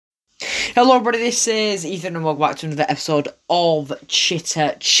Hello everybody, this is Ethan and welcome back to another episode of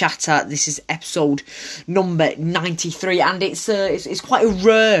Chitter Chatter. This is episode number 93 and it's quite a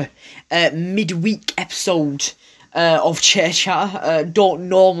rare midweek episode of Chitter Chatter. Don't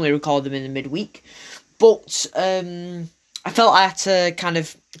normally record them in the midweek, but I felt I had to kind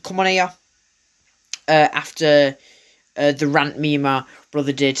of come on here after the rant me and my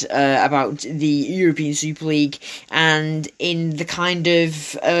brother did about the European Super League, and in the kind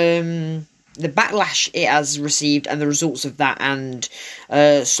of the backlash it has received and the results of that, and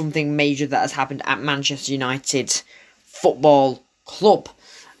something major that has happened at Manchester United Football Club.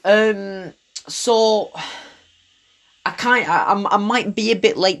 So I might be a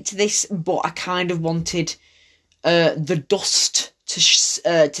bit late to this, but I kind of wanted the dust to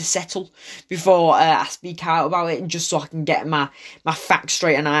settle before I speak out about it, just so I can get my facts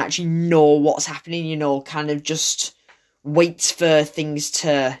straight and I actually know what's happening, you know, kind of just wait for things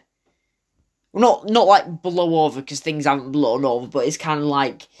to, not like blow over, because things haven't blown over, but it's kind of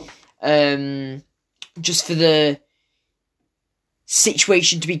like, just for the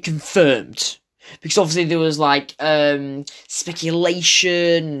situation to be confirmed. Because obviously there was like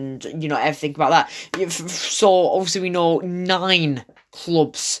speculation and, you know, everything about that. So obviously we know 9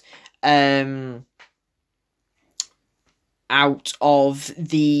 clubs out of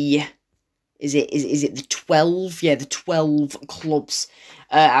the, is it the 12? Yeah, the 12 clubs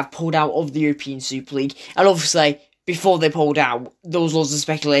have pulled out of the European Super League. And obviously before they pulled out, there was loads of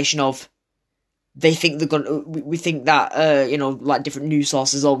speculation of, they think they're gonna. We think that you know, like different news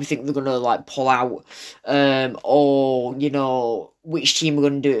sources, or we think they're gonna like pull out, or you know, which team are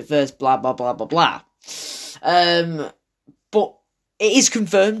gonna do it first. Blah blah blah blah blah. But it is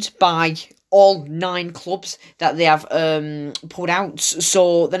confirmed by all 9 clubs that they have pulled out.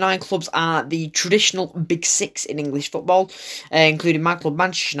 So the 9 clubs are the traditional Big Six in English football, including my club,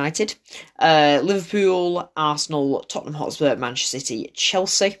 Manchester United, Liverpool, Arsenal, Tottenham Hotspur, Manchester City,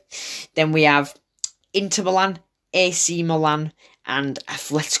 Chelsea. Then we have Inter Milan, AC Milan, and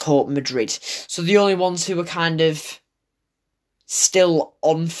Atletico Madrid. So the only ones who are kind of still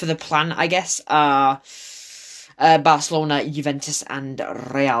on for the plan, I guess, are Barcelona, Juventus, and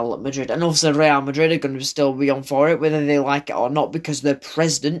Real Madrid. And obviously Real Madrid are going to still be on for it, whether they like it or not, because their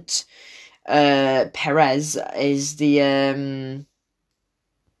president, Perez, is the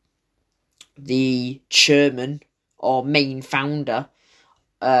chairman or main founder,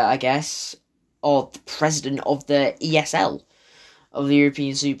 I guess, or the president of the ESL, of the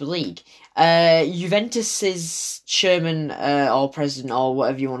European Super League. Juventus's chairman or president, or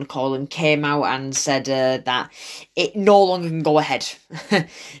whatever you want to call him, came out and said that it no longer can go ahead.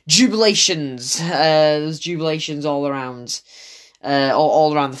 Jubilations. There's jubilations all around.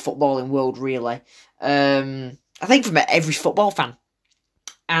 All around the footballing world, really. I think from every football fan.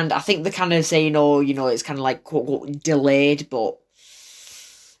 And I think they kind of say, you know, it's kind of like, quote, quote, delayed, but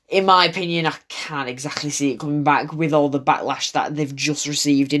in my opinion, I can't exactly see it coming back with all the backlash that they've just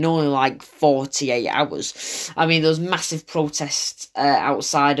received in only like 48 hours. I mean, there was massive protests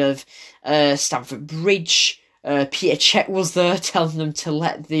outside of Stamford Bridge. Peter Cech was there telling them to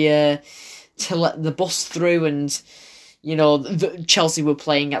let the bus through, and you know, Chelsea were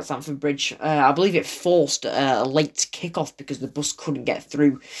playing at Stamford Bridge. I believe it forced a late kickoff because the bus couldn't get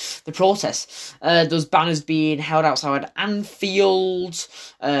through the protests. Those banners being held outside Anfield,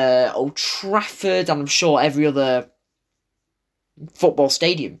 Old Trafford, and I'm sure every other football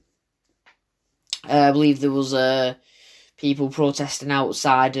stadium. I believe there was people protesting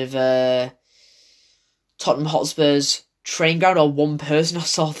outside of Tottenham Hotspur's training ground, or one person. I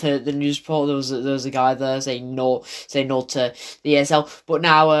saw the news report. There was a guy there saying no to the ESL. But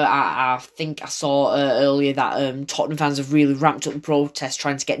now I think I saw earlier that Tottenham fans have really ramped up the protest,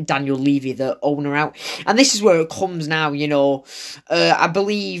 trying to get Daniel Levy, the owner, out. And this is where it comes now. You know, I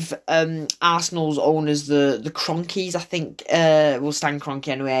believe Arsenal's owners, the Cronkies, I think, well, Stan Kroenke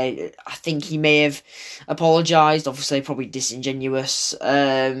anyway. I think he may have apologised. Obviously, probably disingenuous,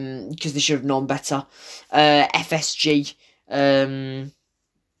 because they should have known better. FSG,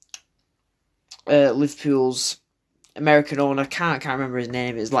 Liverpool's American owner, can't remember his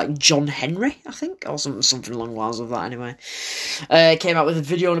name. It's like John Henry, I think, or something along the lines of that. Anyway, came out with a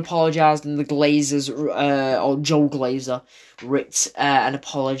video and apologised, and the Glazers, or Joe Glazer, wrote an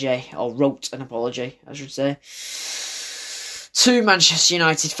apology, I should say, to Manchester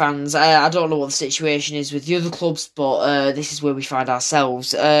United fans. I don't know what the situation is with the other clubs, but this is where we find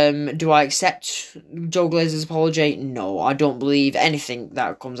ourselves. Do I accept Joe Glazer's apology? No, I don't believe anything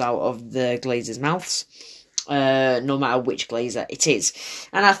that comes out of the Glazers' mouths, no matter which Glazer it is.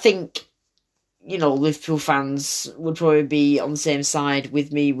 And I think Liverpool fans would probably be on the same side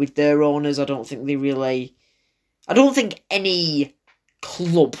with me with their owners. I don't think any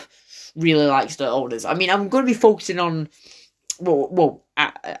club really likes their owners. I mean, I'm going to be focusing on, now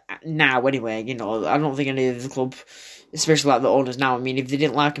anyway, I don't think any of the club, especially like the owners now, I mean, if they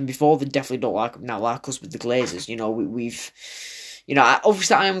didn't like them before, they definitely don't like them now, like us with the Glazers.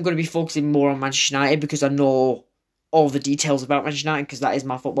 Obviously I am going to be focusing more on Manchester United because I know all the details about Manchester United because that is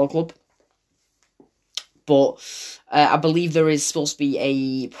my football club. But I believe there is supposed to be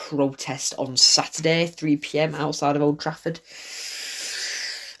a protest on Saturday, 3 PM outside of Old Trafford,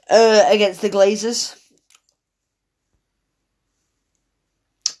 against the Glazers.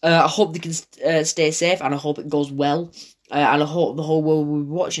 I hope they can stay safe, and I hope it goes well. And I hope the whole world will be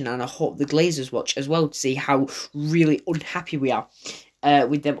watching, and I hope the Glazers watch as well to see how really unhappy we are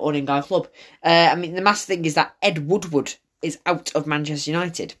with them owning our club. I mean, the massive thing is that Ed Woodward is out of Manchester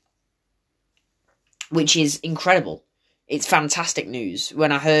United, which is incredible. It's fantastic news.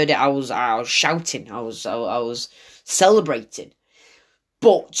 When I heard it, I was shouting. I was celebrating.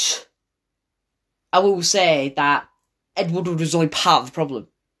 But I will say that Ed Woodward was only part of the problem.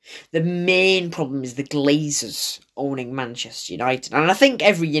 The main problem is the Glazers owning Manchester United. And I think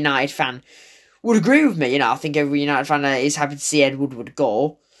every United fan would agree with me. I think every United fan is happy to see Ed Woodward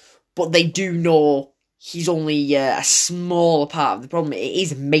go. But they do know he's only a smaller part of the problem. It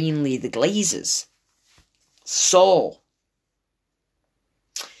is mainly the Glazers. So,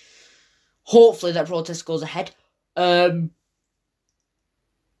 hopefully that protest goes ahead. But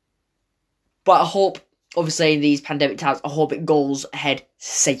I hope, obviously, in these pandemic times, I hope it goes ahead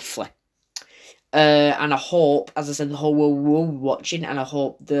safely. And I hope, as I said, the whole world will be watching, and I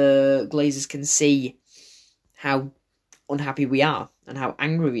hope the Glazers can see how unhappy we are and how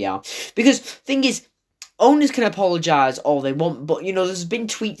angry we are. Because, the thing is, owners can apologise all they want, but, there's been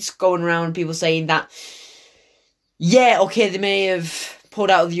tweets going around, people saying that, yeah, okay, they may have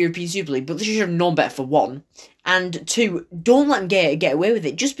pulled out of the European Super League, but they should have known better, for one. And two, don't let them get away with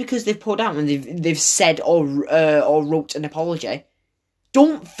it. Just because they've pulled out and they've said or wrote an apology,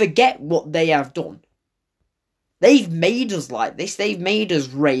 don't forget what they have done. They've made us like this. They've made us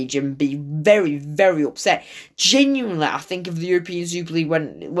rage and be very, very upset. Genuinely, I think if the European Super League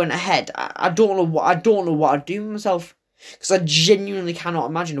went ahead, I don't know what I'd do with myself, because I genuinely cannot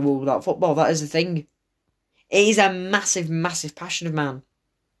imagine a world without football. That is the thing. It is a massive, massive passion of mine.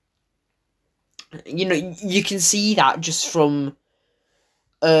 You can see that just from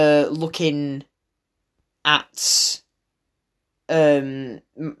looking at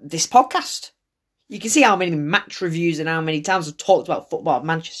this podcast. You can see how many match reviews and how many times I've talked about football at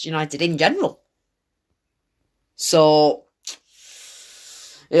Manchester United in general. So,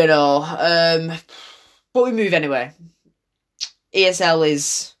 but we move anyway. ESL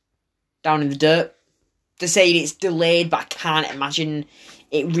is down in the dirt. They're saying it's delayed, but I can't imagine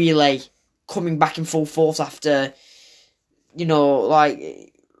it really coming back in full force after,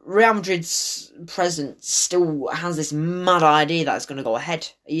 Real Madrid's president still has this mad idea that it's going to go ahead.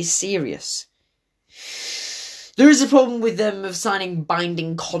 Are you serious? There is a problem with them of signing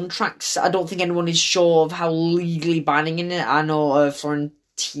binding contracts. I don't think anyone is sure of how legally binding in it. I know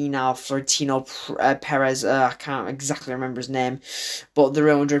Florentino Perez, I can't exactly remember his name, but the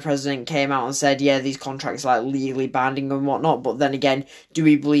Real Madrid president came out and said, yeah, these contracts are legally binding and whatnot. But then again, do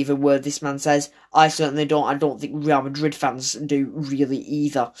we believe a word this man says? I certainly don't. I don't think Real Madrid fans do really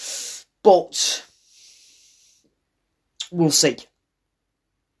either. But we'll see.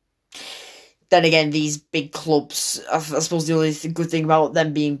 Then again, these big clubs, I suppose the only good thing about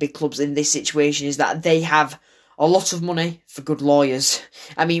them being big clubs in this situation is that they have a lot of money for good lawyers.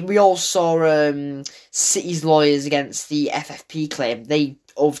 I mean, we all saw City's lawyers against the FFP claim. They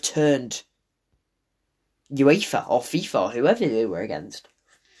overturned UEFA or FIFA or whoever they were against.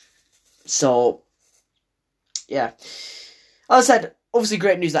 So, yeah. As I said, obviously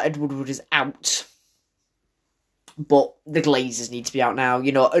great news that Ed Woodward is out. But the Glazers need to be out now.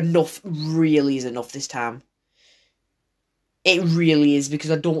 Enough really is enough this time. It really is,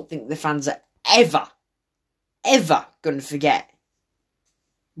 because I don't think the fans are ever going to forget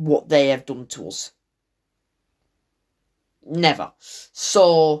what they have done to us. Never.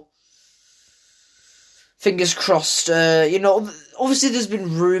 So, fingers crossed. Obviously there's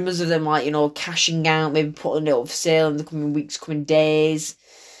been rumours of them, cashing out, maybe putting it up for sale in the coming weeks, coming days.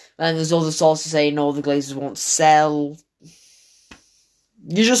 And there's other sources saying, no, the Glazers won't sell.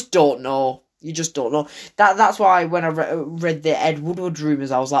 You just don't know. That's why when I read the Ed Woodward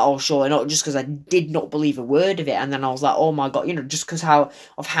rumours, I was like, oh, surely not, just because I did not believe a word of it. And then I was like, oh my God, just because how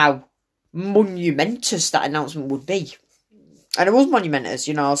monumentous that announcement would be. And it was monumentous,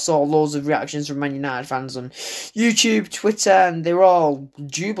 I saw loads of reactions from Man United fans on YouTube, Twitter, and they were all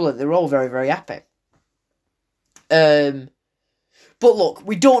jubilant. They were all very, very happy. But look,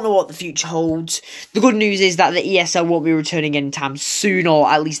 we don't know what the future holds. The good news is that the ESL won't be returning anytime soon, or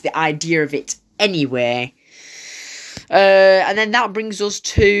at least the idea of it anyway. And then that brings us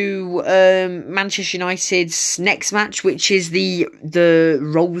to Manchester United's next match, which is the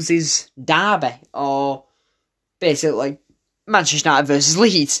Roses Derby, or basically Manchester United versus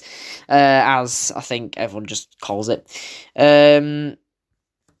Leeds, as I think everyone just calls it.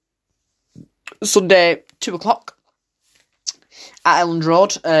 Sunday, 2:00 at Elland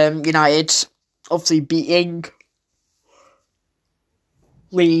Road. United obviously beating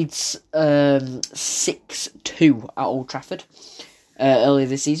Leeds 6-2 at Old Trafford earlier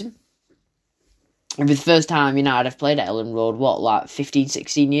this season. And for the first time United have played at Elland Road, 15,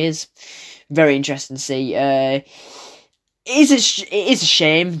 16 years. Very interesting to see. It is a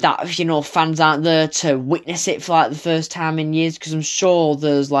shame that, fans aren't there to witness it for, the first time in years, because I'm sure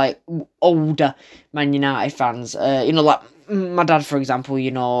there's, older Man United fans. My dad, for example,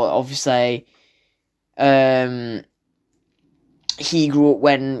 obviously, he grew up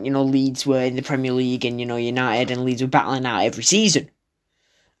when, Leeds were in the Premier League and, United and Leeds were battling out every season.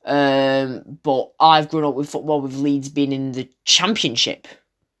 But I've grown up with football with Leeds being in the Championship.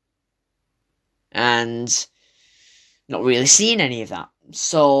 And not really seeing any of that.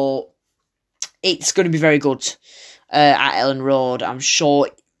 So it's going to be very good at Elland Road. I'm sure,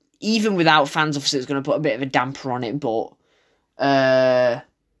 even without fans, obviously it's going to put a bit of a damper on it, but I'm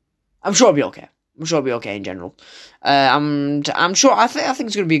sure it'll be okay. I'm sure it'll be okay in general. I'm sure, I think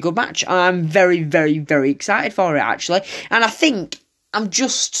it's going to be a good match. I'm very, very, very excited for it, actually. And I think I'm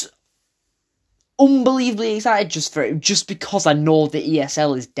just unbelievably excited just because I know the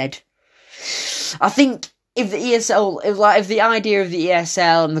ESL is dead. I think if the ESL, if the idea of the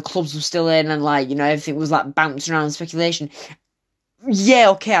ESL and the clubs were still in and, everything was, bouncing around speculation, yeah,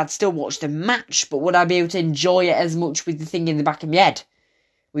 okay, I'd still watch the match, but would I be able to enjoy it as much with the thing in the back of my head?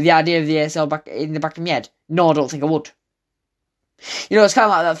 With the idea of the ESL back in the back of my head? No, I don't think I would. It's kind of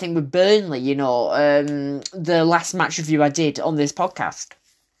like that thing with Burnley, the last match review I did on this podcast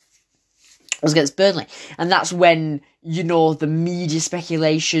was against Burnley. And that's when, the media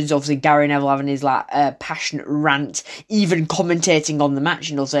speculations, obviously Gary Neville having his, passionate rant, even commentating on the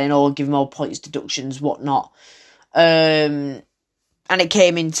match, saying, give him all points, deductions, whatnot. And it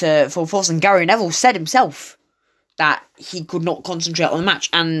came into full force, and Gary Neville said himself that he could not concentrate on the match,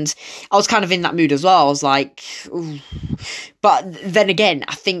 and I was kind of in that mood as well. I was like, ooh. But then again,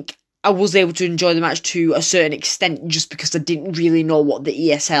 I think I was able to enjoy the match to a certain extent just because I didn't really know what the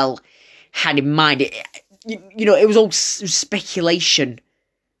ESL had in mind. It was all speculation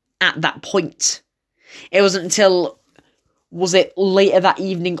at that point. It wasn't until, was it later that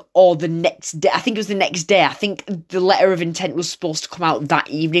evening or the next day? I think it was the next day. I think the letter of intent was supposed to come out that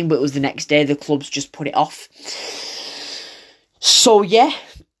evening, but it was the next day. The clubs just put it off. So, yeah.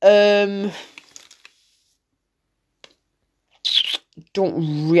 I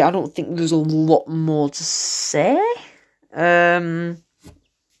don't think there's a lot more to say. I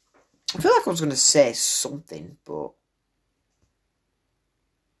feel like I was going to say something, but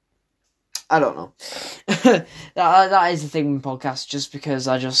I don't know. that is the thing with podcasts, just because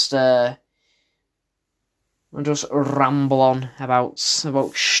I just ramble on about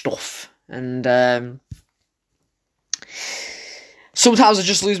stuff, and sometimes I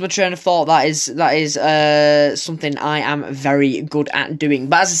just lose my train of thought. That is something I am very good at doing.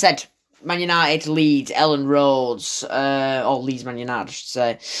 But as I said, Man United, Leeds, Elland Road, or Leeds Man United, I should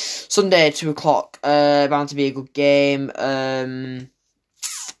say. Sunday, 2:00, bound to be a good game.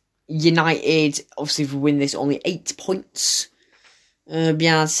 United, obviously, if we win this, only 8 points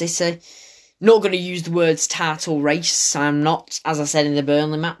behind City. Not going to use the words title race, I'm not, as I said in the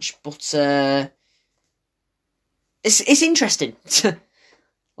Burnley match, but it's interesting.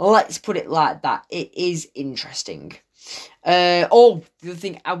 Let's put it like that. It is interesting. The other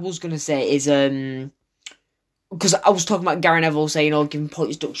thing I was going to say is, because I was talking about Gary Neville saying, giving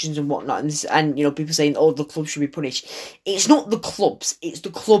points deductions and whatnot, and people saying, the club should be punished. It's not the clubs, it's the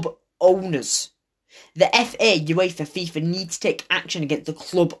club owners. The FA, UEFA, FIFA need to take action against the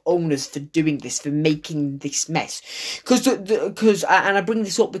club owners for doing this, for making this mess. Because and I bring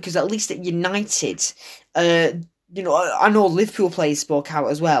this up because at least at United, I know Liverpool players spoke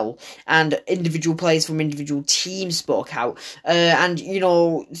out as well, and individual players from individual teams spoke out, and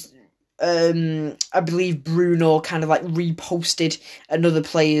I believe Bruno kind of like reposted another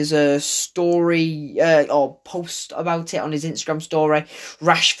player's story or post about it on his Instagram story.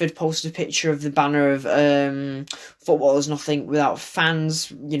 Rashford posted a picture of the banner of football is nothing without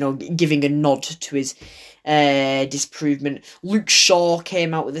fans, you know, giving a nod to his disprovement. Luke Shaw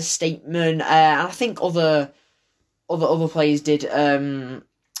came out with a statement, and I think other players did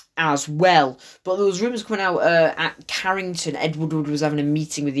as well. But there was rumours coming out at Carrington. Ed Woodward was having a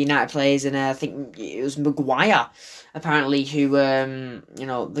meeting with the United players, and I think it was Maguire, apparently, who, you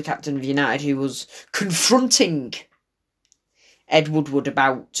know, the captain of United, who was confronting Ed Woodward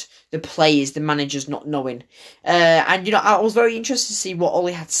about the players, the managers not knowing. And, you know, I was very interested to see what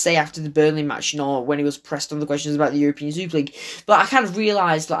Ollie had to say after the Burnley match, you know, when he was pressed on the questions about the European Super League. But I kind of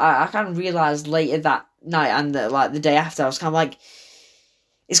realised, like, I kind of realised later that night and, the day after, I was kind of like,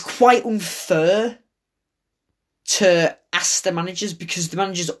 it's quite unfair to ask the managers because the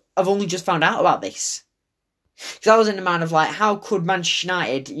managers have only just found out about this. Because I was in the mind of, like, how could Manchester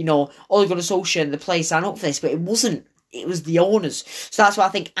United, you know, Ole Gunnar Solskjaer and the players sign up for this? But it wasn't. It was the owners. So that's why I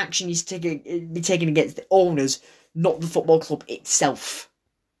think action needs to be taken against the owners, not the football club itself.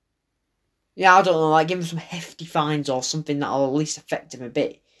 Yeah, I don't know, like, give them some hefty fines or something that'll at least affect them a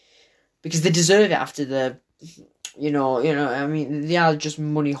bit. Because they deserve it after the, you know, I mean, they are just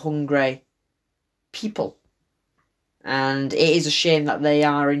money-hungry people. And it is a shame that they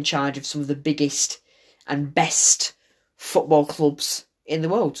are in charge of some of the biggest and best football clubs in the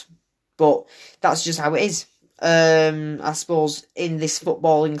world. But that's just how it is. I suppose in this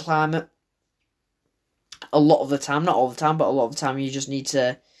footballing climate, a lot of the time, not all the time, but a lot of the time, you just need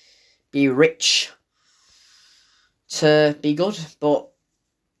to be rich to be good. But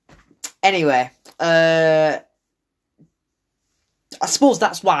anyway, I suppose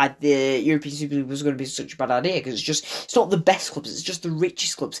that's why the European Super League was going to be such a bad idea, because it's not the best clubs, it's just the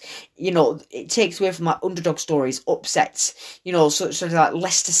richest clubs. You know, it takes away from, like, underdog stories, upsets, you know, such as, like,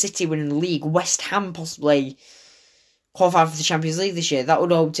 Leicester City winning the league, West Ham possibly qualifying for the Champions League this year. That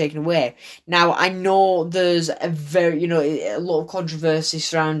would all be taken away. Now, I know there's a lot of controversy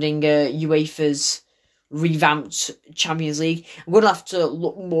surrounding UEFA's revamped Champions League. I'm going to have to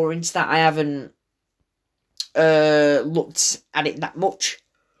look more into that. I haven't looked at it that much,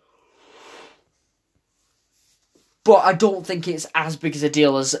 but I don't think it's as big as a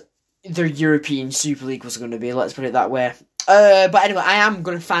deal as the European Super League was going to be, let's put it that way. But anyway, I am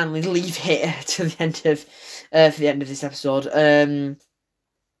going to finally leave here to the end of for the end of this episode.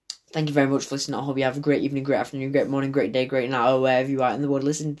 Thank you very much for listening. I hope you have a great evening, great afternoon, great morning, great day, great night, or wherever you are in the world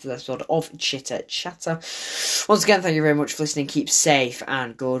listening to this episode of Chitter Chatter. Once again, thank you very much for listening. Keep safe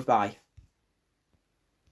and goodbye.